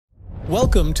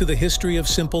Welcome to the History of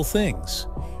Simple Things,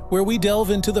 where we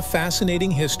delve into the fascinating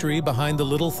history behind the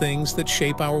little things that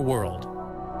shape our world.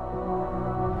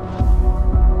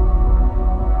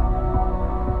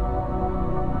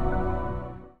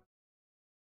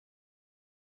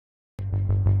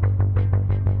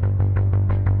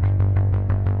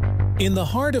 In the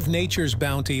heart of nature's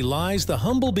bounty lies the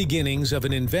humble beginnings of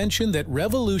an invention that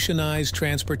revolutionized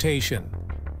transportation: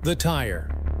 the tire.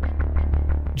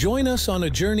 Join us on a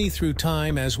journey through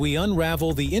time as we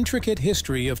unravel the intricate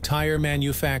history of tire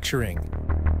manufacturing.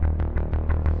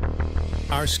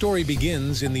 Our story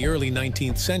begins in the early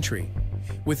 19th century,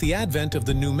 with the advent of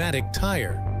the pneumatic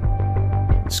tire.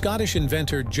 Scottish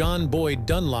inventor John Boyd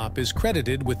Dunlop is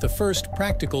credited with the first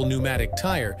practical pneumatic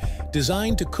tire,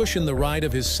 designed to cushion the ride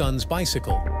of his son's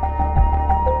bicycle.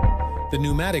 The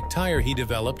pneumatic tire he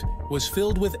developed was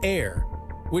filled with air,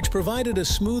 which provided a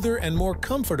smoother and more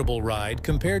comfortable ride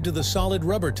compared to the solid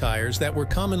rubber tires that were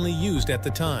commonly used at the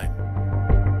time.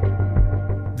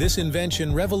 This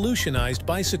invention revolutionized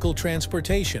bicycle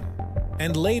transportation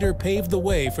and later paved the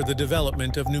way for the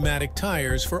development of pneumatic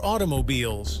tires for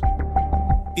automobiles.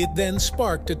 It then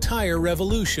sparked a tire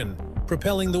revolution,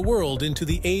 propelling the world into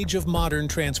the age of modern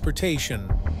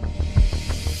transportation.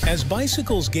 As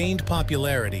bicycles gained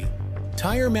popularity,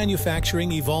 tire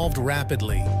manufacturing evolved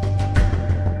rapidly.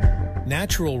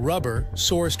 Natural rubber,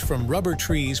 sourced from rubber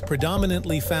trees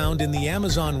predominantly found in the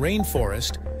Amazon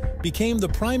rainforest, became the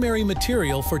primary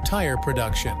material for tire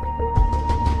production.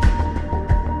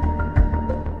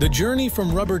 The journey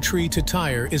from rubber tree to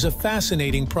tire is a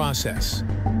fascinating process.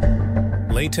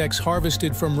 Latex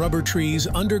harvested from rubber trees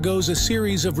undergoes a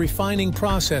series of refining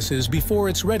processes before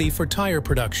it's ready for tire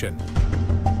production.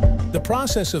 The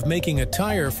process of making a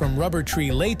tire from rubber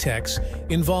tree latex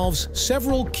involves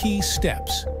several key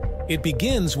steps. It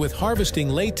begins with harvesting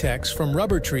latex from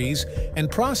rubber trees and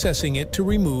processing it to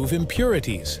remove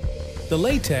impurities. The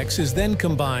latex is then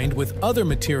combined with other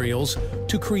materials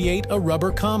to create a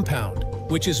rubber compound,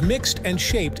 which is mixed and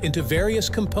shaped into various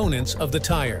components of the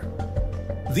tire.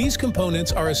 These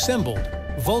components are assembled,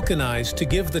 vulcanized to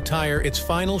give the tire its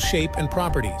final shape and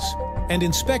properties, and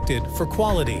inspected for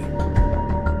quality.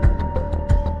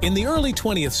 In the early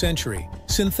 20th century,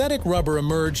 synthetic rubber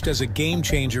emerged as a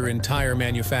game-changer in tire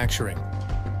manufacturing.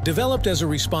 Developed as a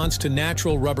response to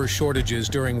natural rubber shortages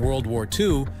during World War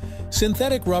II,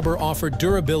 synthetic rubber offered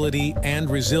durability and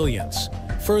resilience,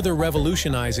 further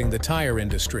revolutionizing the tire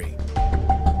industry.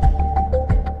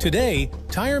 Today,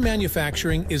 tire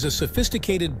manufacturing is a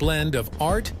sophisticated blend of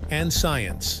art and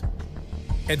science.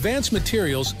 Advanced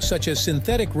materials such as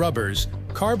synthetic rubbers,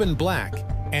 carbon black,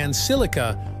 and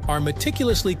silica are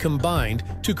meticulously combined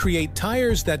to create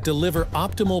tires that deliver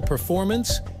optimal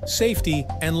performance, safety,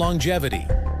 and longevity.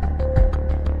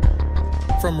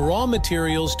 From raw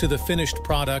materials to the finished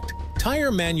product,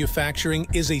 tire manufacturing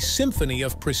is a symphony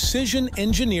of precision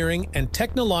engineering and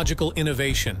technological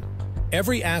innovation.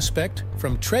 Every aspect,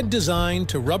 from tread design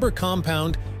to rubber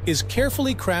compound, is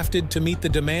carefully crafted to meet the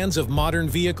demands of modern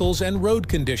vehicles and road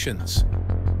conditions.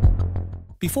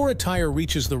 Before a tire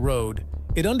reaches the road,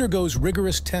 it undergoes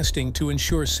rigorous testing to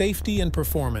ensure safety and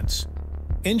performance.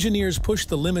 Engineers push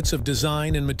the limits of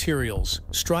design and materials,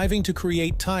 striving to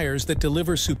create tires that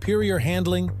deliver superior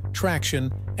handling,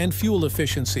 traction, and fuel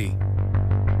efficiency.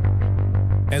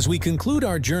 As we conclude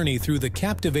our journey through the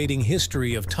captivating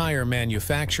history of tire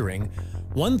manufacturing,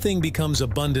 one thing becomes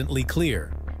abundantly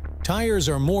clear. Tires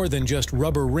are more than just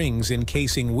rubber rings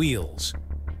encasing wheels.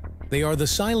 They are the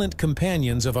silent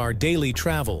companions of our daily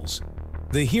travels,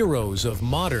 the heroes of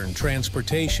modern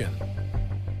transportation.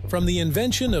 From the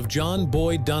invention of John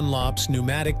Boyd Dunlop's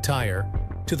pneumatic tire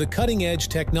to the cutting-edge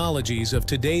technologies of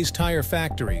today's tire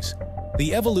factories,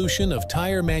 the evolution of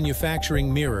tire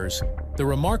manufacturing mirrors the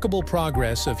remarkable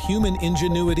progress of human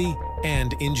ingenuity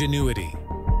and ingenuity.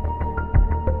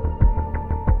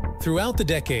 Throughout the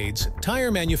decades,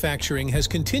 tire manufacturing has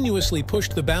continuously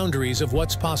pushed the boundaries of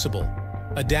what's possible,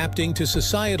 adapting to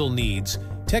societal needs,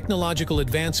 technological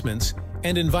advancements,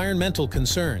 and environmental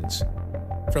concerns.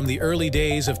 From the early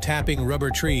days of tapping rubber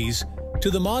trees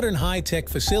to the modern high-tech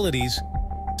facilities,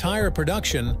 tire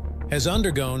production has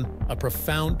undergone a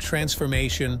profound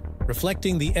transformation,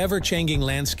 reflecting the ever-changing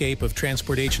landscape of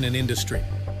transportation and industry.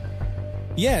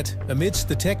 Yet, amidst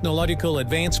the technological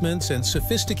advancements and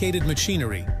sophisticated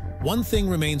machinery, one thing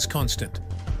remains constant: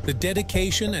 the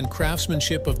dedication and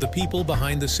craftsmanship of the people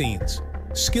behind the scenes.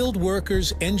 Skilled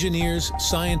workers, engineers,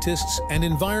 scientists, and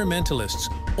environmentalists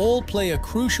all play a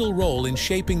crucial role in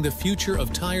shaping the future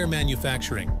of tire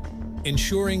manufacturing,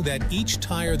 ensuring that each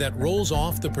tire that rolls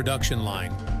off the production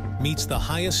line meets the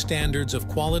highest standards of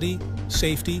quality,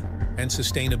 safety, and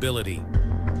sustainability.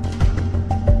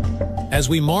 As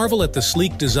we marvel at the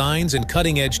sleek designs and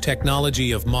cutting-edge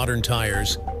technology of modern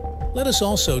tires, let us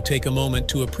also take a moment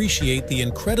to appreciate the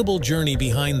incredible journey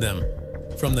behind them,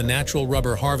 from the natural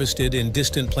rubber harvested in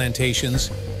distant plantations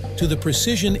to the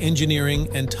precision engineering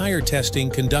and tire testing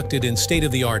conducted in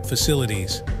state-of-the-art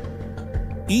facilities.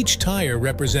 Each tire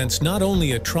represents not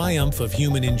only a triumph of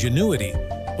human ingenuity,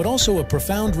 but also a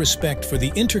profound respect for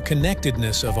the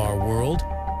interconnectedness of our world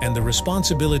and the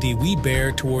responsibility we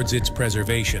bear towards its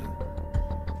preservation.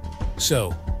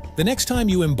 So, the next time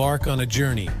you embark on a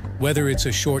journey, whether it's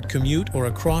a short commute or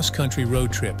a cross-country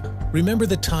road trip, remember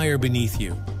the tire beneath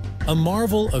you, a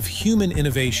marvel of human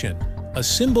innovation, a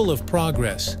symbol of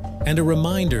progress, and a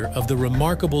reminder of the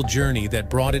remarkable journey that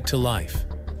brought it to life.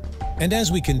 And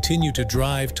as we continue to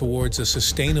drive towards a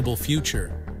sustainable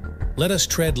future, let us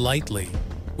tread lightly,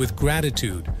 with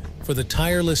gratitude for the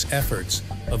tireless efforts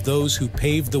of those who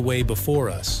paved the way before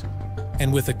us,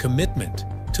 and with a commitment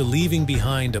to leaving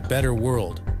behind a better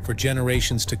world for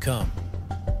generations to come.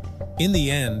 In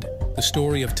the end, the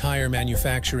story of tire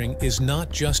manufacturing is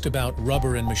not just about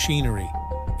rubber and machinery.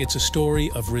 It's a story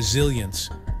of resilience,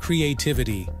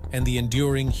 creativity, and the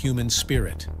enduring human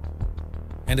spirit.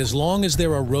 And as long as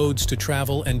there are roads to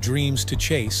travel and dreams to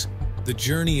chase, the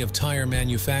journey of tire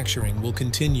manufacturing will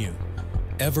continue,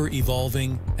 ever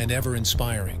evolving and ever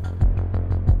inspiring.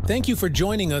 Thank you for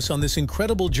joining us on this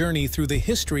incredible journey through the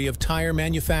history of tire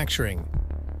manufacturing.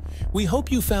 We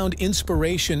hope you found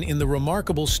inspiration in the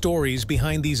remarkable stories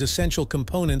behind these essential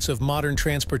components of modern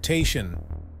transportation.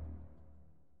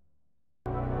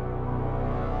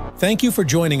 Thank you for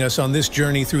joining us on this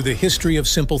journey through the history of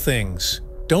simple things.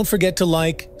 Don't forget to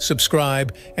like,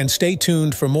 subscribe, and stay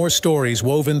tuned for more stories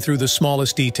woven through the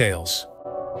smallest details.